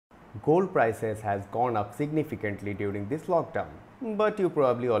Gold prices has gone up significantly during this lockdown, but you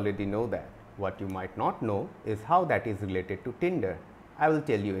probably already know that. What you might not know is how that is related to Tinder. I will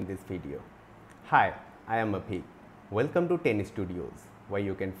tell you in this video. Hi, I am Abhi. Welcome to Tennis Studios, where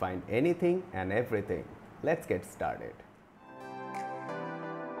you can find anything and everything. Let's get started.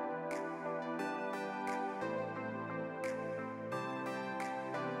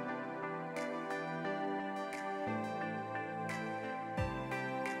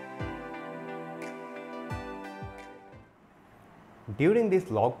 During this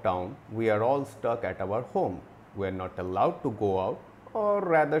lockdown, we are all stuck at our home. We are not allowed to go out, or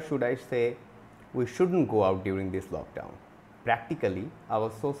rather should I say, we shouldn't go out during this lockdown. Practically,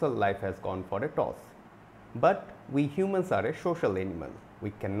 our social life has gone for a toss. But we humans are a social animal.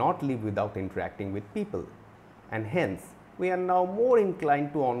 We cannot live without interacting with people. And hence, we are now more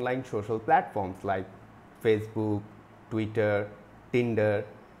inclined to online social platforms like Facebook, Twitter, Tinder.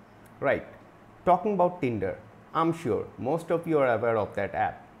 Right, talking about Tinder, I'm sure most of you are aware of that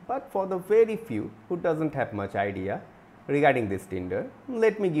app, but for the very few who doesn't have much idea regarding this Tinder,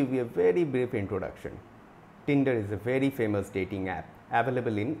 let me give you a very brief introduction. Tinder is a very famous dating app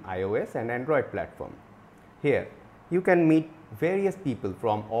available in iOS and Android platform. Here, you can meet various people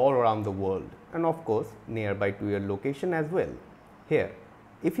from all around the world and of course nearby to your location as well. Here,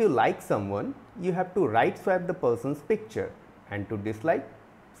 if you like someone, you have to right swipe the person's picture, and to dislike,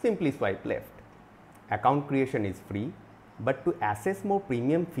 simply swipe left. Account creation is free, but to access more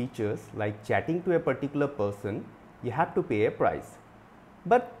premium features like chatting to a particular person, you have to pay a price.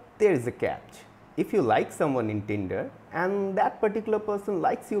 But there is a catch. If you like someone in Tinder and that particular person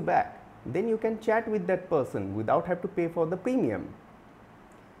likes you back, then you can chat with that person without have to pay for the premium.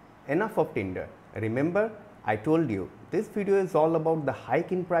 Enough of Tinder. Remember, I told you this video is all about the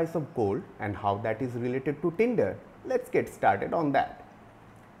hike in price of gold and how that is related to Tinder. Let's get started on that.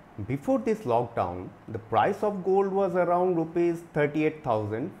 Before this lockdown, the price of gold was around rupees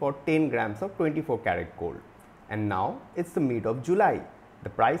 38,000 for 10 grams of 24 karat gold. And now it's the mid of July. The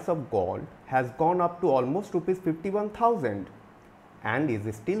price of gold has gone up to almost rupees 51,000 and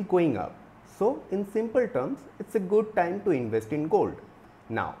is still going up. So in simple terms, it's a good time to invest in gold.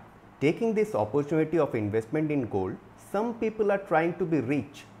 Now, taking this opportunity of investment in gold, some people are trying to be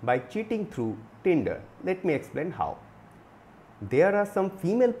rich by cheating through Tinder. Let me explain how. There are some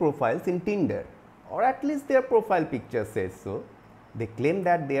female profiles in Tinder, or at least their profile picture says so. They claim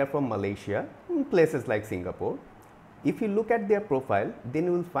that they are from Malaysia, places like Singapore. If you look at their profile, then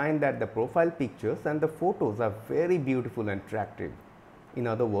you will find that the profile pictures and the photos are very beautiful and attractive. In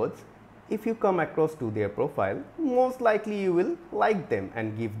other words, if you come across to their profile, most likely you will like them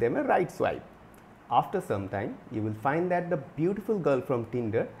and give them a right swipe. After some time, you will find that the beautiful girl from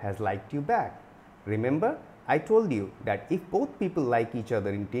Tinder has liked you back. Remember, I told you that if both people like each other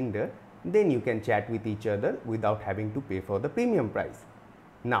in Tinder, then you can chat with each other without having to pay for the premium price.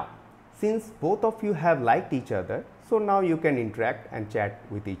 Now, since both of you have liked each other, so now you can interact and chat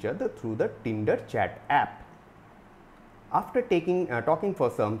with each other through the Tinder chat app. After talking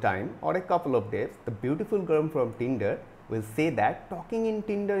for some time or a couple of days, the beautiful girl from Tinder will say that talking in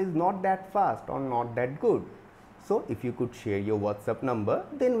Tinder is not that fast or not that good. So if you could share your WhatsApp number,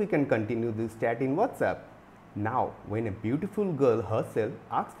 then we can continue this chat in WhatsApp. Now, when a beautiful girl herself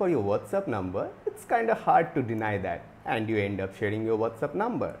asks for your WhatsApp number, it's kind of hard to deny that, and you end up sharing your WhatsApp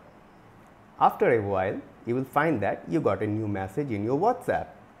number. After a while, you will find that you got a new message in your WhatsApp,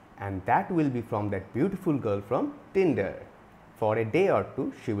 and that will be from that beautiful girl from Tinder. For a day or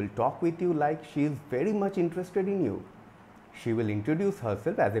two, she will talk with you like she is very much interested in you. She will introduce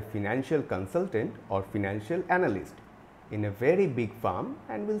herself as a financial consultant or financial analyst in a very big firm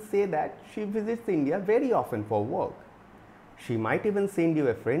and will say that she visits India very often for work. She might even send you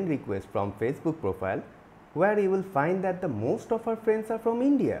a friend request from Facebook profile where you will find that the most of her friends are from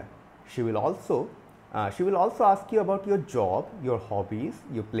India. She will also ask you about your job, your hobbies,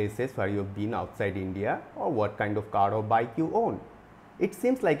 your places where you have been outside India, or what kind of car or bike you own. It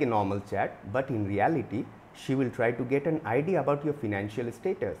seems like a normal chat, but in reality, she will try to get an idea about your financial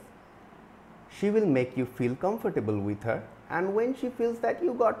status. She will make you feel comfortable with her, and when she feels that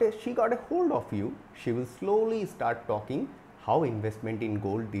she got a hold of you, she will slowly start talking how investment in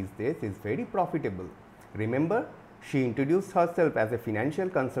gold these days is very profitable. Remember, she introduced herself as a financial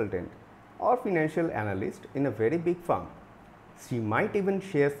consultant or financial analyst in a very big firm. She might even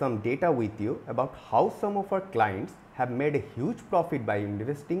share some data with you about how some of her clients have made a huge profit by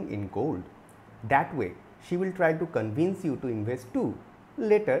investing in gold. That way, she will try to convince you to invest too.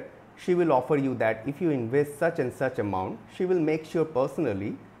 Later, she will offer you that if you invest such and such amount, she will make sure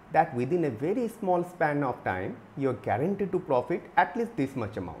personally that within a very small span of time, you are guaranteed to profit at least this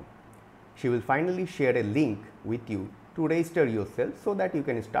much amount. She will finally share a link with you to register yourself so that you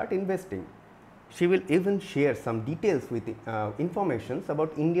can start investing. She will even share some details with informations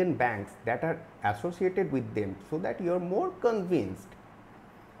about Indian banks that are associated with them so that you are more convinced.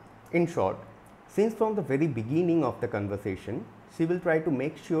 In short, since from the very beginning of the conversation, she will try to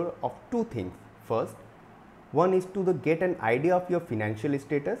make sure of two things. First, one is to get an idea of your financial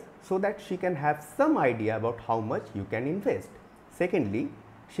status so that she can have some idea about how much you can invest. Secondly,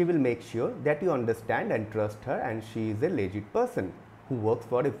 she will make sure that you understand and trust her and she is a legit person who works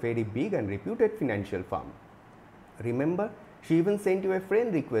for a very big and reputed financial firm. Remember, she even sent you a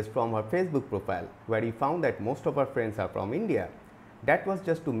friend request from her Facebook profile where you found that most of her friends are from India. That was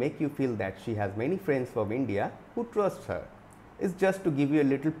just to make you feel that she has many friends from India who trust her. It's just to give you a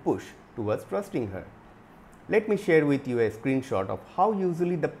little push towards trusting her. Let me share with you a screenshot of how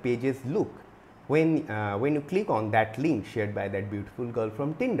usually the pages look when you click on that link shared by that beautiful girl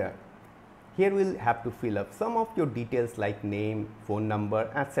from Tinder. Here we'll have to fill up some of your details like name, phone number,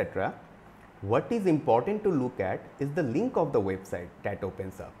 etc. What is important to look at is the link of the website that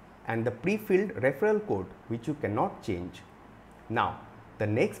opens up and the pre-filled referral code which you cannot change. Now, the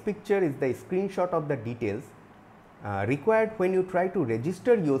next picture is the screenshot of the details required when you try to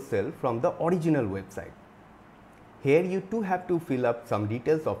register yourself from the original website. Here you too have to fill up some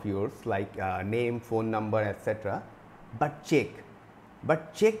details of yours like name, phone number, etc. But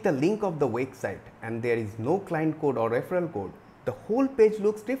check the link of the website and there is no client code or referral code. The whole page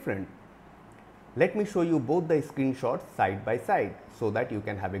looks different. Let me show you both the screenshots side by side so that you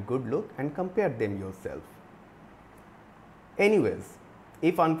can have a good look and compare them yourself. Anyways,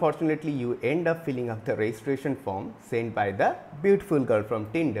 if unfortunately you end up filling up the registration form sent by the beautiful girl from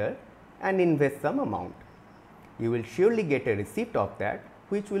Tinder and invest some amount, you will surely get a receipt of that,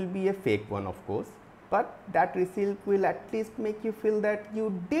 which will be a fake one of course, but that receipt will at least make you feel that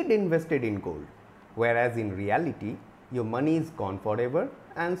you did invested in gold, whereas in reality your money is gone forever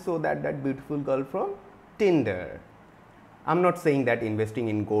and so that beautiful girl from Tinder. I'm not saying that investing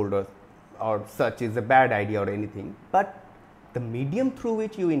in gold or such is a bad idea or anything, but the medium through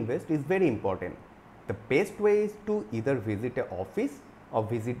which you invest is very important. The best way is to either visit an office or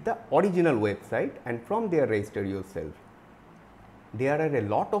visit the original website and from there register yourself. There are a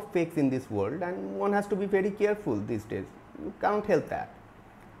lot of fakes in this world and one has to be very careful these days. You can't help that.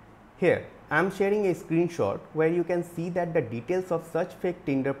 Here, I am sharing a screenshot where you can see that the details of such fake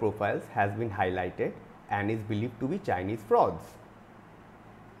Tinder profiles has been highlighted and is believed to be Chinese frauds.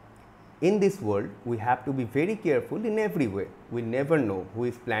 In this world, we have to be very careful in every way. We never know who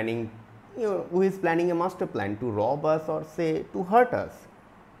is planning a master plan to rob us or say to hurt us.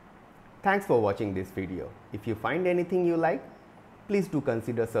 Thanks for watching this video. If you find anything you like, please do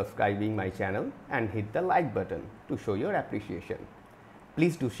consider subscribing my channel and hit the like button to show your appreciation.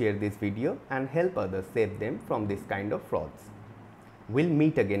 Please do share this video and help others save them from this kind of frauds. We'll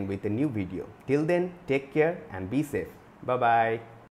meet again with a new video. Till then, take care and be safe. Bye bye.